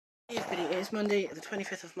Hey everybody, it's Monday the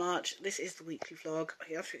 25th of March. This is the weekly vlog.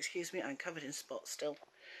 You have to excuse me, I'm covered in spots still.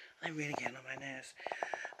 I'm really getting on my nerves.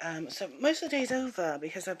 So most of the day's over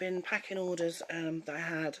because I've been packing orders that I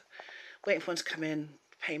had, waiting for one to come in,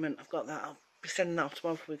 payment, I've got that, I'll be sending that off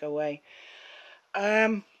tomorrow before we go away.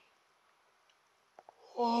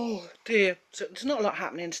 Oh dear, so there's not a lot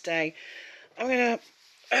happening today. I'm going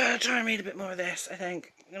to try and read a bit more of this, I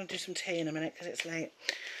think. I'm going to do some tea in a minute because it's late.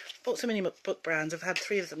 Bought so many book brands. I've had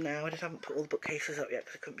 3 of them now. I just haven't put all the bookcases up yet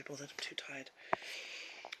because I couldn't be bothered. I'm too tired.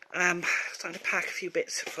 Starting to pack a few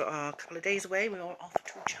bits for our couple of days away. We are off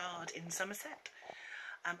to Chard in Somerset.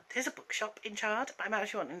 There's a bookshop in Chard, but I'm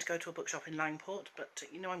actually wanting to go to a bookshop in Langport, but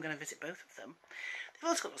you know I'm going to visit both of them. They've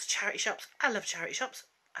also got lots of charity shops. I love charity shops,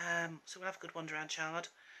 so we'll have a good wander around Chard.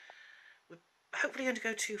 We're hopefully going to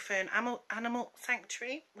go to Fern Animal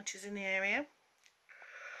Sanctuary, which is in the area.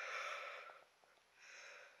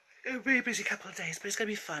 It'll be a busy couple of days, but it's going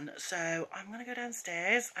to be fun. So I'm going to go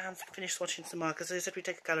downstairs and finish swatching some markers. So they said we'd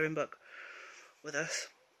take a colouring book with us.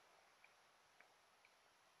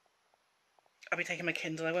 I'll be taking my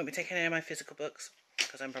Kindle. I won't be taking any of my physical books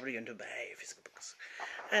because I'm probably going to buy physical books.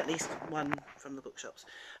 At least one from the bookshops.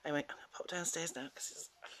 Anyway, I'm going to pop downstairs now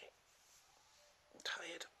because I'm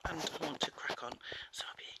tired and I want to crack on. So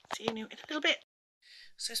I'll be seeing you in a little bit.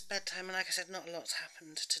 So it's bedtime and like I said, not a lot's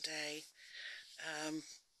happened today.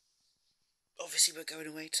 Obviously we're going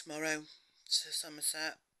away tomorrow to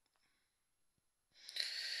Somerset.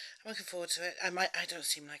 I'm looking forward to it. I don't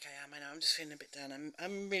seem like I am. I know I'm just feeling a bit down.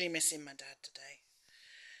 I'm really missing my dad today.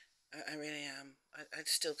 I really am. I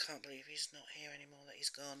still can't believe he's not here anymore, that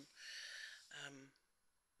he's gone.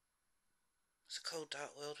 It's a cold,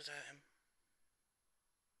 dark world without him.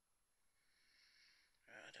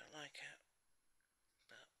 I don't like it.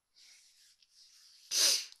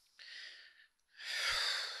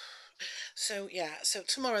 So yeah, so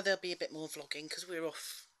tomorrow there'll be a bit more vlogging because we're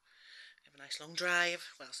off. We have a nice long drive.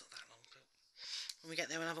 Well, it's not that long, but when we get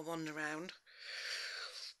there we'll have a wander around.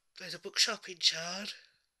 There's a bookshop in Chard.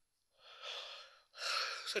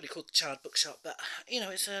 It's only called the Chard Bookshop, but you know,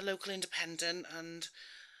 it's a local independent, and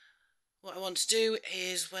what I want to do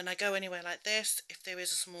is when I go anywhere like this, if there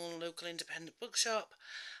is a small local independent bookshop,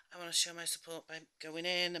 I want to show my support by going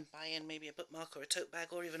in and buying maybe a bookmark or a tote bag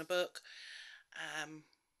or even a book.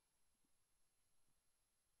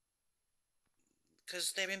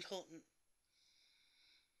 Because they're important.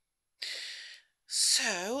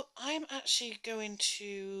 So I'm actually going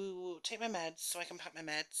to take my meds so I can pack my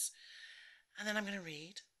meds, and then I'm going to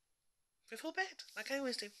read before bed like I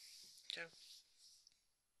always do. So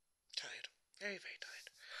tired, very tired.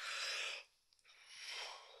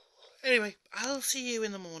 Anyway, I'll see you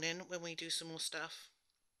in the morning when we do some more stuff,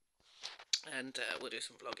 and we'll do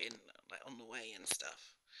some vlogging like on the way and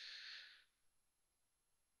stuff.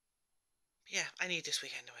 Yeah, I need this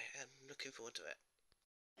weekend away. I'm looking forward to it.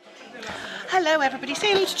 Hello everybody,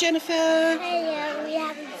 say hello to Jennifer. Hello, we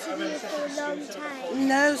haven't seen you for a long time.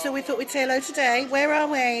 No, so we thought we'd say hello today. Where are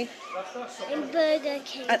we? In Burger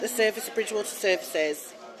King. At the service of Bridgewater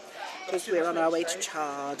Services. Because we're on our way to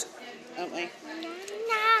Chard, aren't we?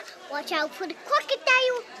 Nah, watch out for the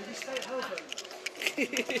crocodile.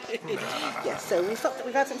 Yes, so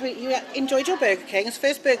we've had something. You enjoyed your Burger King. It's the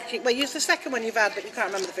first Burger King. Well, it's the second one you've had, but you can't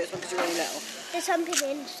remember the first one because you're really little. There's something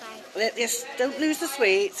inside. Yes, don't lose the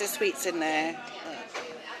sweets. There's sweets in there.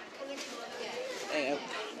 There you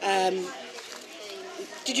go.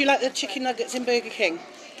 Did you like the chicken nuggets in Burger King?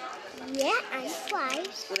 Yeah, and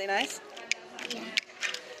fries. Were they nice? Yeah.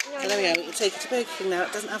 So there we go. We'll take it to Burger King now.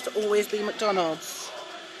 It doesn't have to always be McDonald's.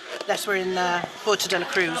 Unless we're in Puerto de la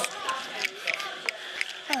Cruz.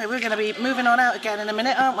 Anyway, we're going to be moving on out again in a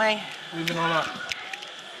minute, aren't we? Moving on up.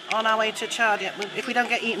 On our way to Chard, yeah. If we don't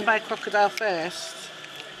get eaten by a crocodile first.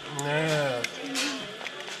 Yeah.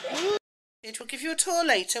 We'll give you a tour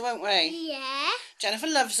later, won't we? Yeah. Jennifer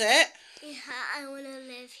loves it. Yeah, I want to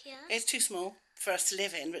live here. It's too small for us to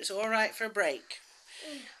live in, but it's alright for a break.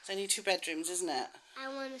 It's only 2 bedrooms, isn't it? I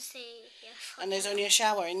want to stay here. And there's only a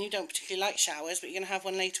shower, and you don't particularly like showers, but you're going to have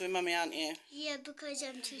one later with Mummy, aren't you? Yeah, because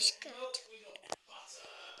I'm too scared.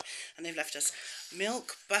 And they've left us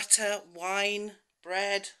milk, butter, wine,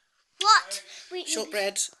 bread, What?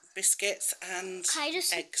 shortbread, biscuits, and Can I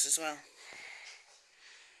just- eggs as well.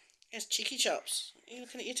 Yes, cheeky chops. Are you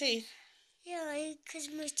looking at your teeth? Yeah, because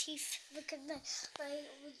my teeth, look at my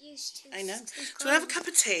used to. I know. So we'll have a cup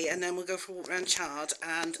of tea, and then we'll go for a walk around Chard,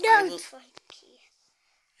 and I No, will... Frankie.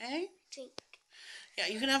 Eh? Drink. Yeah,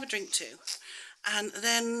 you can have a drink too. And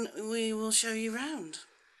then we will show you round.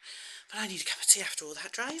 But I need a cup of tea after all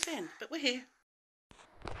that driving. But we're here.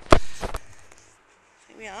 I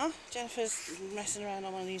think we are. Jennifer's messing around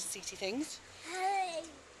on one of these seaty things. Hey.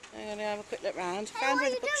 I'm going to have a quick look round. Hey, Found what where are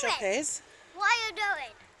the you bookshop doing? is. What are you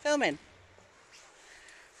doing? Filming.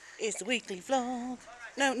 It's the weekly vlog.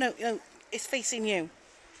 No. It's facing you.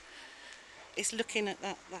 It's looking at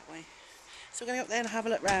that way. So we're going to go up there and have a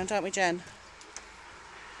look round, aren't we, Jen?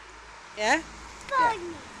 Yeah? Fun.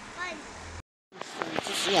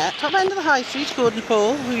 Yeah, top end of the high street, Gordon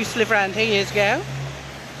Paul, who used to live around here years ago.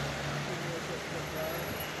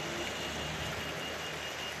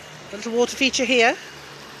 A little water feature here.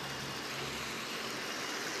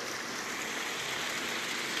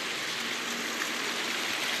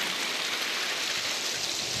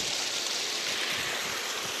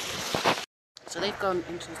 So they've gone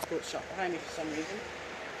into the sports shop behind me for some reason.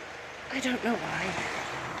 I don't know why.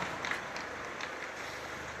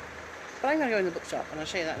 But I'm going to go in the bookshop and I'll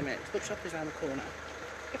show you that in a minute. The bookshop is around the corner.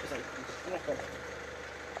 If it's open.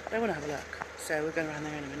 I want to have a look. So we're going around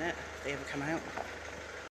there in a minute if they ever come out.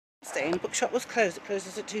 The bookshop was closed. It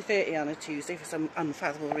closes at 2:30 on a Tuesday for some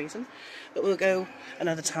unfathomable reason. But we'll go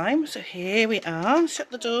another time. So here we are.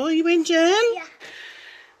 Shut the door. You in, Jen? Yeah.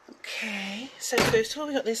 Okay. So first of all,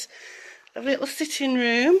 we've got this lovely little sitting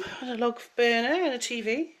room with a log burner and a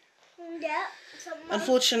TV. Yeah.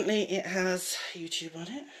 Unfortunately, it has YouTube on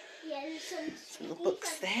it. Yeah, some Little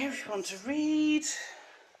books there if you want to read.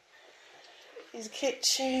 There's a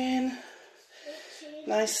kitchen.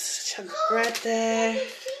 Nice chunk of bread there.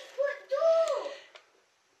 Secret door.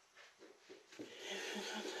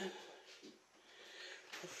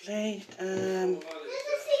 Lovely. There's a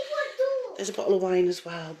secret door. There's a bottle of wine as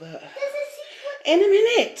well, but There's a secret in a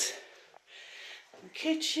minute.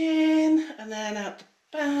 Kitchen, and then out the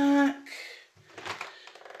back.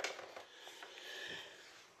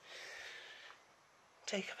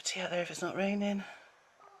 Take a cup of tea out there if it's not raining.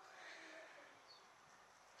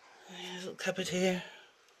 There's a little cupboard here.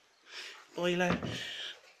 Boiler.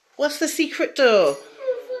 What's the secret door?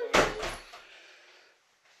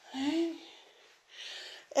 Eh?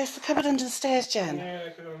 It's the cupboard under the stairs, Jen.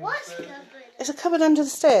 What's cupboard? It's a cupboard under the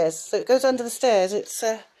stairs, so it goes under the stairs. It's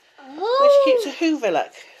where Oh. she keeps a Hoover,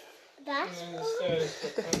 look. That's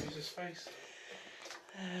face.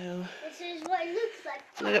 Oh. This is what it looks like.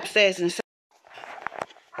 Look upstairs in a second.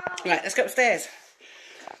 Right, let's go upstairs.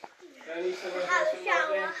 Have a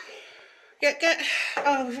shower. Get.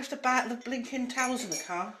 Oh, we have to buy the blinking towels in the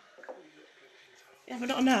car. Yeah, but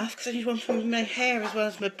not enough because I need one for my hair as well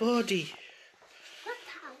as my body. What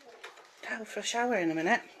towel? Towel for a shower in a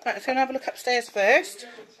minute. Right, let's go and have a look upstairs first.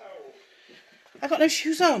 I've got no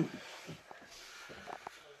shoes on.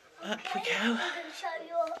 Up we go. I'm going to show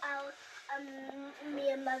you our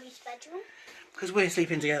me and Murray's bedroom. Because we're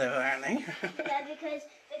sleeping together, apparently. Yeah, because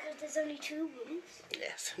there's only 2 rooms.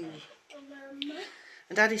 Yes. Yeah.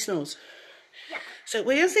 And Daddy snores. Yeah. So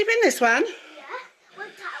we're going to sleep in this one. Yeah.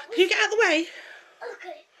 What towel? Can you get out of the way?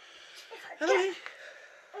 Okay. Out of the way.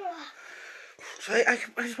 So I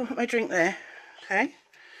just want to put my drink there. Okay.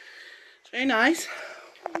 It's very nice.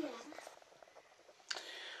 Yeah.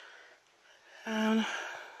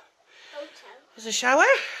 There's a shower.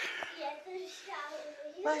 Yeah, there's a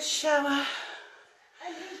shower. Nice shower.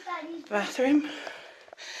 And there's Daddy's Bathroom.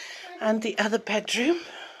 And the other bedroom,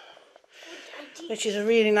 Daddy. which is a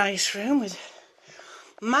really nice room with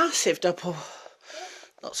massive double.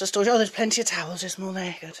 Lots of storage. Oh, there's plenty of towels. There's more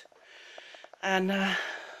there. Good. And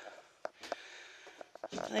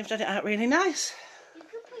they've done it out really nice. You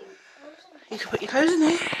can put your clothes You can put your clothes on. in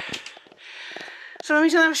there. So when we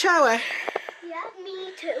don't have a shower. Yeah,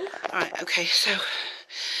 me too. Alright, okay, so I'm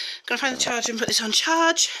going to find the charger and put this on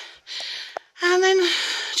charge. And then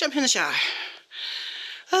jump in the shower.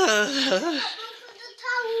 The towels.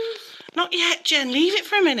 Not yet, Jen. Leave it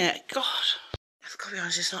for a minute. God. I've got to be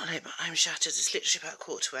honest, it's not late, but I'm shattered. It's literally about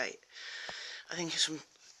 7:45. I think it's from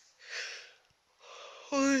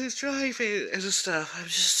all this driving and stuff. I'm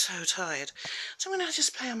just so tired. So I'm going to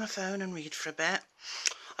just play on my phone and read for a bit.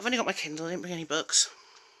 I've only got my Kindle. I didn't bring any books.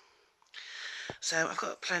 So I've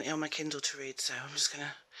got plenty on my Kindle to read. So I'm just going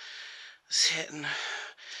to sit and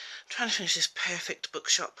trying to finish this perfect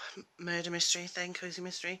bookshop murder mystery thing, cozy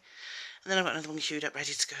mystery. And then I've got another one queued up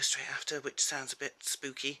ready to go straight after, which sounds a bit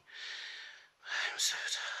spooky. I'm so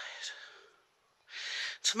tired.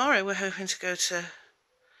 Tomorrow we're hoping to go to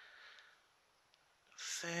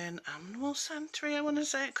Fern Animal Sanctuary, I want to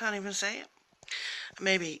say. I can't even say it.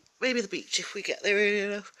 Maybe the beach if we get there early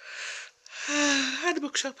enough. And the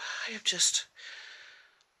bookshop.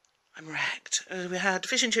 I'm wrecked. We had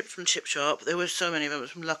fish and chips from Chip Shop. There were so many of them. It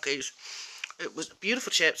was from Lucky's. It was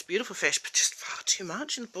beautiful chips, beautiful fish, but just far too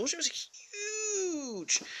much. And the portion was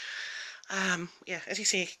huge. Yeah, as you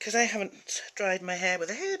see, because I haven't dried my hair with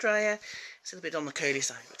a hairdryer, it's a little bit on the curly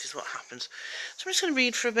side, which is what happens. So I'm just going to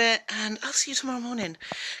read for a bit, and I'll see you tomorrow morning,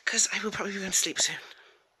 because I will probably be going to sleep soon.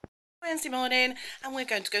 Wednesday morning, and we're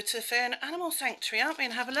going to go to the Fern Animal Sanctuary, aren't we,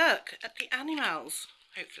 and have a look at the animals,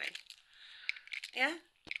 hopefully. Yeah?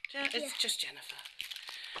 It's just Jennifer.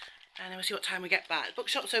 And we'll see what time we get back. The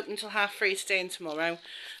bookshop's open until 3:30 today and tomorrow.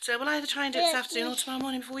 So we'll either try and do it this afternoon or tomorrow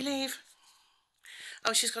morning before we leave.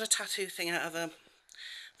 Oh, she's got a tattoo thing out of a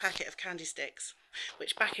packet of candy sticks,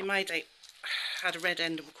 which back in my day had a red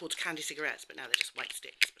end and were called candy cigarettes, but now they're just white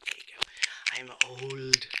sticks. But there you go. I'm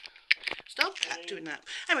old. Stop doing that.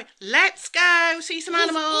 Anyway, let's go see some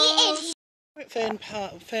animals. We're at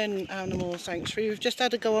Fern Animal Sanctuary. We've just had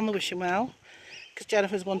to go on the wishing well because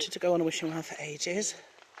Jennifer's wanted to go on a wishing well for ages.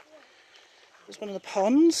 There's one of the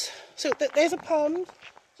ponds. So there's a pond.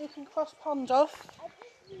 So you can cross pond off.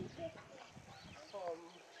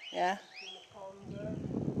 Yeah.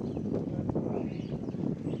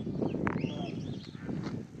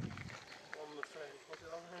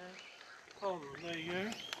 Pond, there you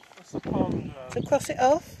go. That's the pond. So cross it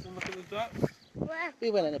off. And look at the ducks. Where?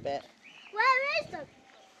 We will in a bit. Where is them?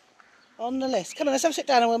 On the list. Come on, let's have a sit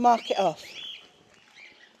down and we'll mark it off.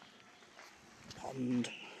 Pond.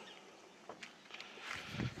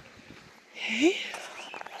 Okay.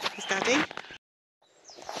 There's Daddy.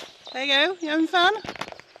 There you go. You having fun?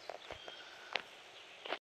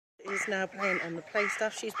 He's now playing on the play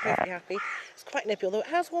stuff. She's perfectly happy. It's quite nippy, although it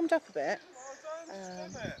has warmed up a bit.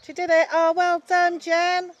 She did it. Oh, well done,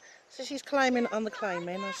 Jen. So she's climbing on the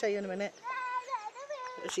climbing. I'll show you in a minute.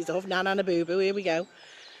 She's off. Nana boo boo. Here we go.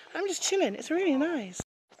 I'm just chilling. It's really nice.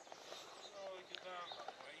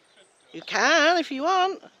 You can if you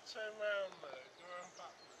want. Turn round though. Go around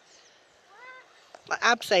backwards. Like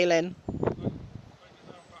abseiling.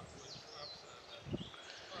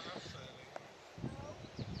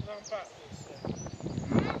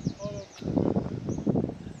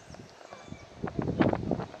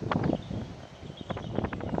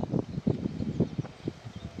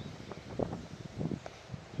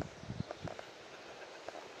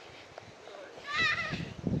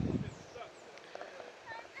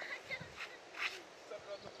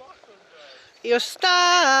 You're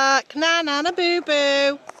stuck. Na na na boo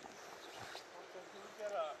boo.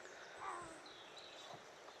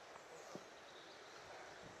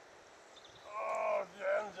 Oh,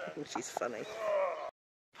 she's funny.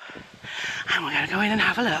 And we're going to go in and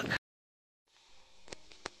have a look.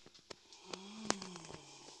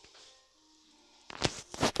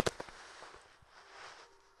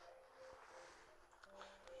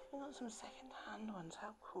 We got some second-hand ones.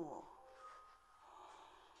 How cool.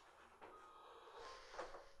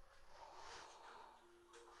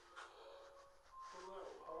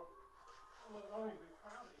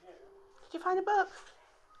 Did you find a book?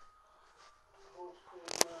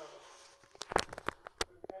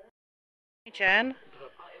 Hey Jen,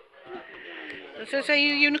 this is a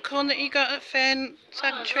unicorn that you got at Fern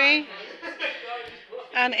Sanctuary,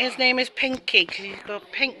 and his name is Pinky because he's got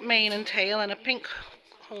pink mane and tail and a pink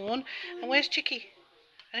horn. And where's Chicky?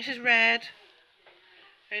 And this is Red,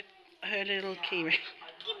 her little keyring.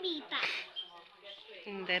 Give me back.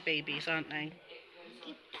 And they're babies, aren't they?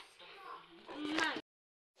 Mum.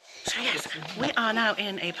 So yes, we are now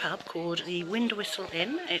in a pub called the Wind Whistle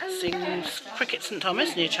Inn. It's in Cricket St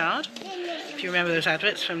Thomas near Chard. If you remember those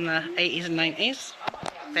adverts from the 80s and 90s,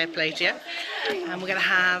 fair play to you. And we're going to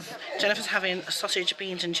have, Jennifer's having sausage,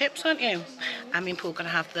 beans and chips, aren't you? And me and Paul are going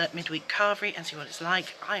to have the midweek carvery and see what it's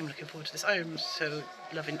like. I'm looking forward to this. I'm so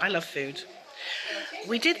I love food.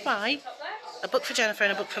 We did buy a book for Jennifer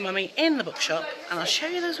and a book for Mummy in the bookshop, and I'll show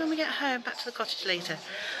you those when we get home, back to the cottage later.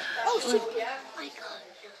 I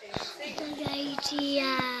got an idea.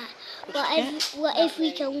 What if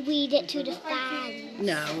we can read it to the fans?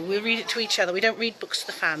 No, we'll read it to each other. We don't read books to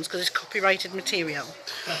the fans because it's copyrighted material.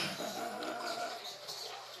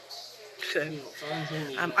 So,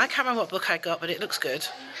 I can't remember what book I got, but it looks good.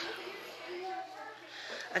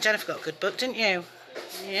 And Jennifer got a good book, didn't you?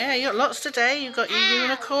 Yeah, you got lots today. You got your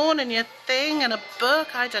unicorn and your thing and a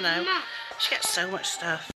book. I don't know. She gets so much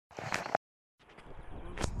stuff.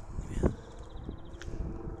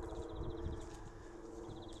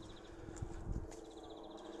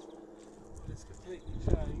 It's completely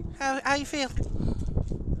changed. How you feel?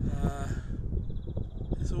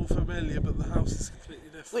 It's all familiar, but the house is completely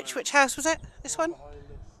different. Which house was it? This one? Behind us.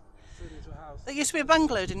 It's into a house. There used to be a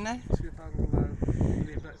bungalow, didn't there? Used to be a bungalow. We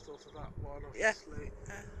live next door to that one, obviously.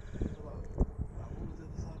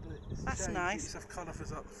 That's nice. Used to have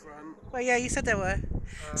conifers up the front. Well, yeah, you said there were.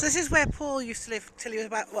 So this is where Paul used to live till he was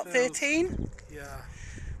about, what, 13? Yeah.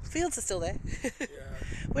 fields are still there. Yeah.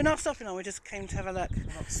 We're not stopping on, we just came to have a look.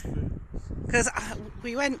 That's food. Because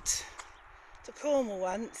we went to Cornwall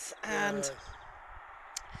once and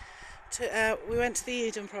we went to the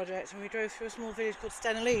Eden Project and we drove through a small village called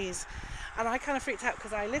Steneleys, and I kind of freaked out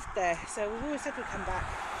because I lived there, so we've always said we'd come back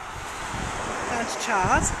down to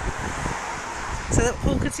Chard so that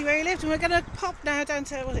Paul could see where he lived, and we're going to pop now down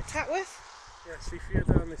to, was it Tatworth? Yes, if you're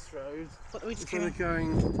down this road, What we just instead came of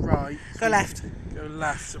going right, Go left. Go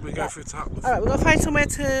left, and we go through Tatworth. Alright, we're going to find somewhere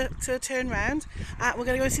to turn round. We're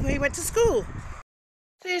going to go see where he went to school.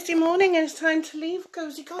 Thursday morning and it's time to leave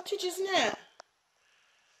Cosy Cottage, isn't it?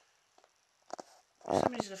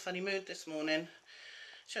 Somebody's in a funny mood this morning.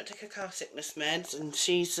 She won't take her car sickness meds and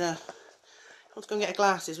she's wants to go and get her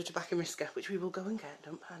glasses, which are back in Risca, which we will go and get,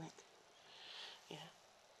 don't panic. Yeah.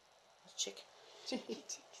 That's chick.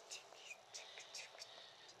 It's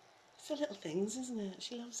the little things, isn't it?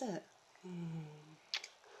 She loves it.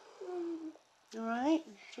 Alright,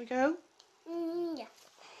 shall we go? Yeah.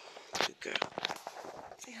 Good girl.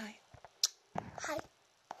 Say hi. Hi.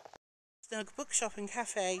 Snug Bookshop and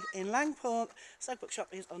Cafe in Langport. Snug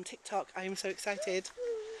Bookshop is on TikTok. I am so excited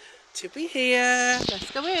to be here.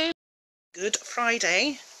 Let's go in. Good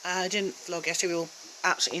Friday. I didn't vlog yesterday. We were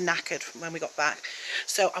absolutely knackered when we got back.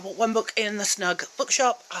 So I bought one book in the Snug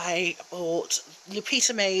Bookshop. I bought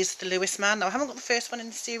Lupita May's The Lewis Man. Now I haven't got the first one in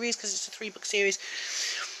the series because it's a 3-book series.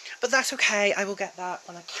 But that's okay. I will get that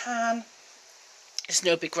when I can. It's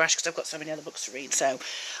no big rush because I've got so many other books to read. So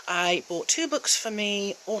I bought 2 books for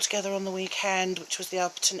me all together on the weekend, which was The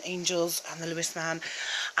Alperton Angels and The Lewis Man.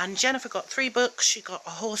 And Jennifer got 3 books. She got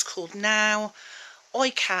A Horse Called Now,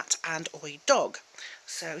 Oi Cat and Oi Dog.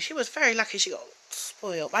 So she was very lucky she got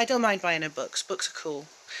spoiled. I don't mind buying her books. Books are cool.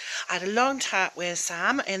 I had a long chat with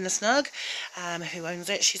Sam in the Snug, who owns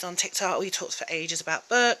it. She's on TikTok. We talked for ages about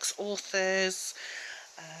books, authors.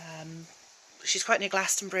 She's quite near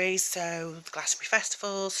Glastonbury, so the Glastonbury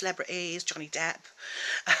Festival, celebrities, Johnny Depp,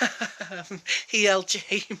 E.L.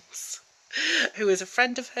 James, who is a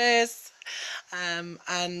friend of hers,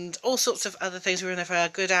 and all sorts of other things. We were in there for a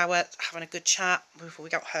good hour, having a good chat before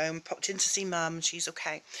we got home. Popped in to see Mum. She's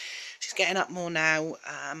okay. She's getting up more now.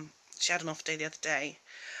 She had an off day the other day.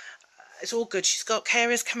 It's all good. She's got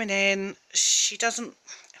carers coming in. She doesn't...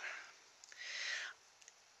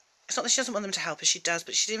 It's not that she doesn't want them to help her, she does,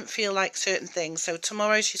 but she didn't feel like certain things. So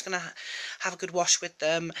tomorrow she's going to have a good wash with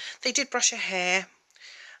them. They did brush her hair.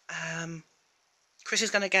 Chris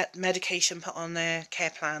is going to get medication put on their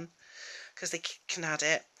care plan because they can add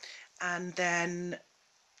it. And then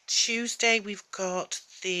Tuesday we've got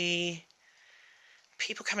the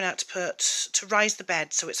people coming out to rise the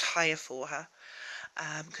bed so it's higher for her.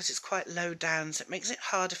 Because it's quite low down, so it makes it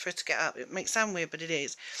harder for her to get up. It may sound weird, but it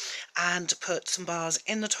is. And to put some bars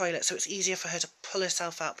in the toilet so it's easier for her to pull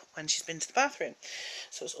herself up when she's been to the bathroom.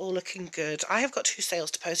 So it's all looking good. I have got 2 sales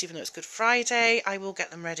to post, even though it's Good Friday. I will get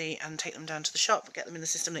them ready and take them down to the shop, get them in the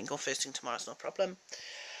system. They can go first thing tomorrow, it's no problem.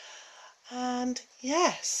 And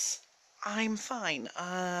yes, I'm fine.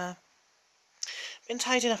 Been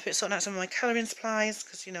tidying up a bit, sorting out some of my colouring supplies,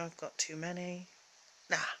 because, you know, I've got too many.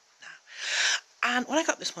 Nah. And when I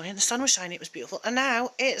got up this morning, the sun was shining, it was beautiful, and now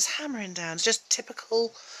it's hammering down. It's just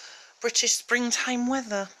typical British springtime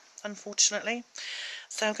weather, unfortunately.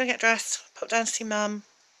 So I'm going to get dressed, pop down to see Mum,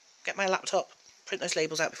 get my laptop, print those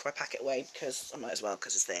labels out before I pack it away, because I might as well,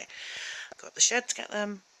 because it's there. Go up the shed to get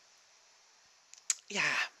them. Yeah,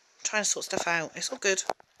 I'm trying to sort stuff out. It's all good.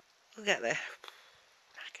 We'll get there.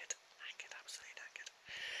 Knackered, absolutely knackered.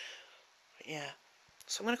 But yeah,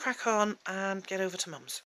 so I'm going to crack on and get over to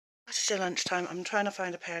Mum's. It's still lunchtime. I'm trying to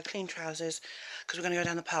find a pair of clean trousers because we're going to go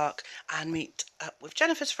down the park and meet up with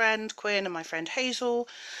Jennifer's friend Quinn and my friend Hazel.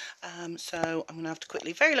 So I'm going to have to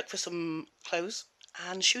quickly look for some clothes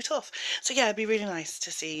and shoot off. So yeah, it'd be really nice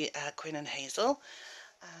to see Quinn and Hazel.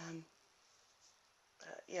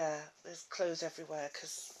 Yeah, there's clothes everywhere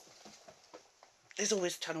because there's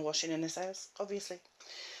always a ton of washing in this house, obviously.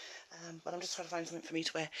 But I'm just trying to find something for me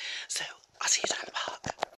to wear. So I'll see you down the park.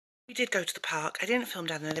 We did go to the park. I didn't film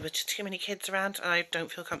down there. There were too many kids around and I don't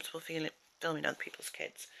feel comfortable filming other people's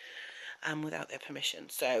kids without their permission.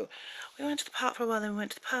 So we went to the park for a while, then we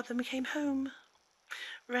went to the pub, then we came home.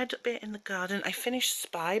 Read a bit in the garden. I finished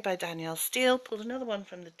Spy by Danielle Steele. Pulled another one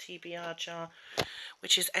from the TBR jar,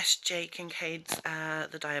 which is S.J. Kincaid's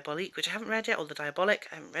The Diabolique, which I haven't read yet, or The Diabolic.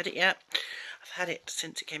 I haven't read it yet. I've had it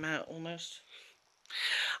since it came out, almost.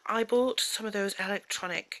 I bought some of those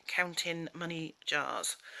electronic counting money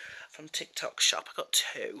jars from TikTok shop. I got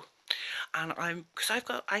 2, and I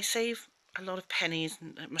save a lot of pennies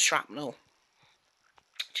and my shrapnel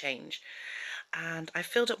change, and I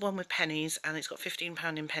filled up one with pennies, and it's got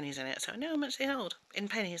 £15 in pennies in it, so I know how much they hold in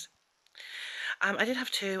pennies. I did have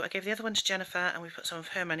 2. I gave the other one to Jennifer, and we put some of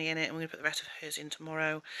her money in it, and we're going to put the rest of hers in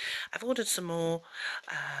tomorrow. I've ordered some more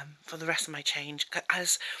for the rest of my change,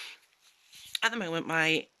 as at the moment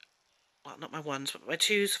well, not my 1s, but my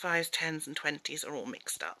 2s, 5s, 10s and 20s are all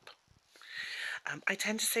mixed up. I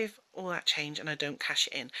tend to save all that change and I don't cash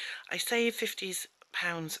it in. I save £50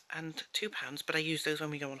 and £2, but I use those when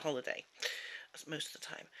we go on holiday. That's most of the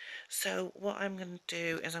time. So what I'm going to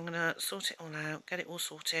do is I'm going to sort it all out, get it all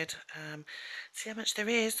sorted, see how much there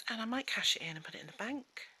is, and I might cash it in and put it in the bank.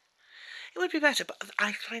 It would be better, but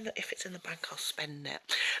I find that if it's in the bank, I'll spend it.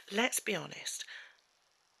 Let's be honest.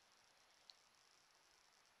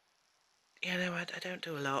 You know, I don't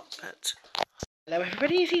do a lot, but... Hello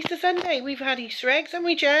everybody, it's Easter Sunday. We've had Easter eggs, haven't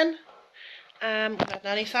we, Jen? We've had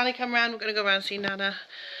Nanny Sally come round. We're going to go round and see Nana.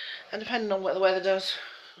 And depending on what the weather does,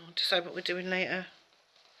 we'll decide what we're doing later.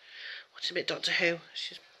 Watching a bit Doctor Who.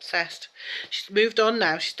 She's obsessed. She's moved on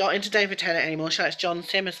now. She's not into David Tennant anymore. She likes John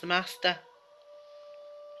Sim as the Master.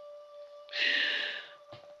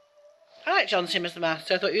 I like John Sim as the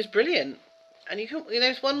Master. I thought he was brilliant. And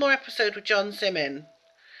there's one more episode with John Sim in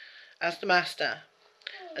as the Master.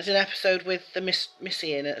 There's an episode with the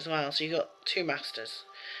Missy in it as well. So you've got 2 Masters.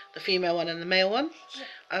 The female one and the male one.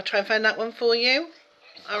 I'll try and find that one for you.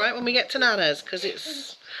 Alright, when we get to Nana's, because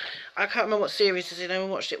it's... I can't remember what series it's in. I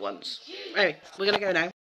only watched it once. Anyway, we're going to go now.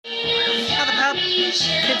 At the pub.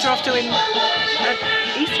 Kids are off doing an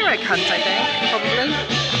Easter egg hunt, I think. Probably.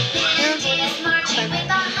 Yeah. So,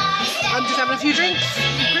 I'm just having a few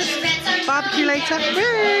drinks. Barbecue later.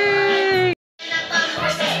 Yay!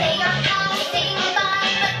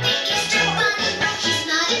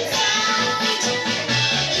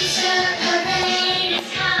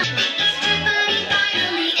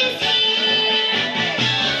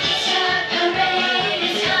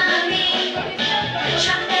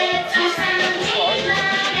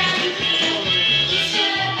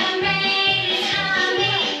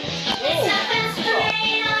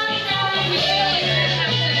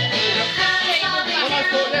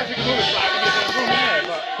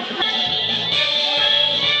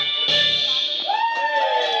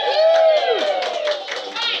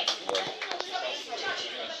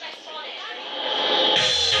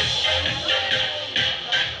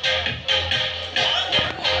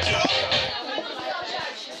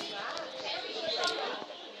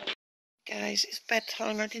 Guys, it's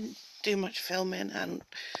bedtime. I didn't do much filming, and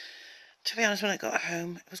to be honest, when I got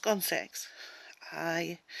home, it was gone 6.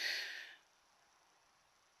 I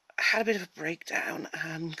had a bit of a breakdown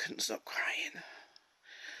and couldn't stop crying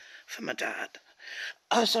for my dad.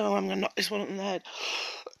 So I'm going to knock this one on the head.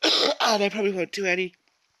 And I probably won't do anything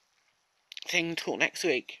till next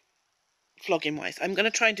week, vlogging wise. I'm going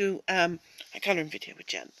to try and do a colouring video with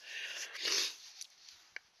Jen.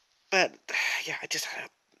 But yeah, I just had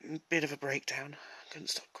a bit of a breakdown. I couldn't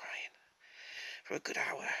stop crying for a good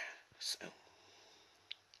hour. So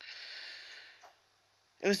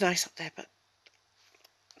it was nice up there, but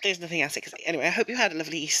there's nothing else I can say. Anyway, I hope you had a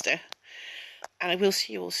lovely Easter, and I will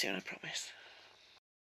see you all soon, I promise.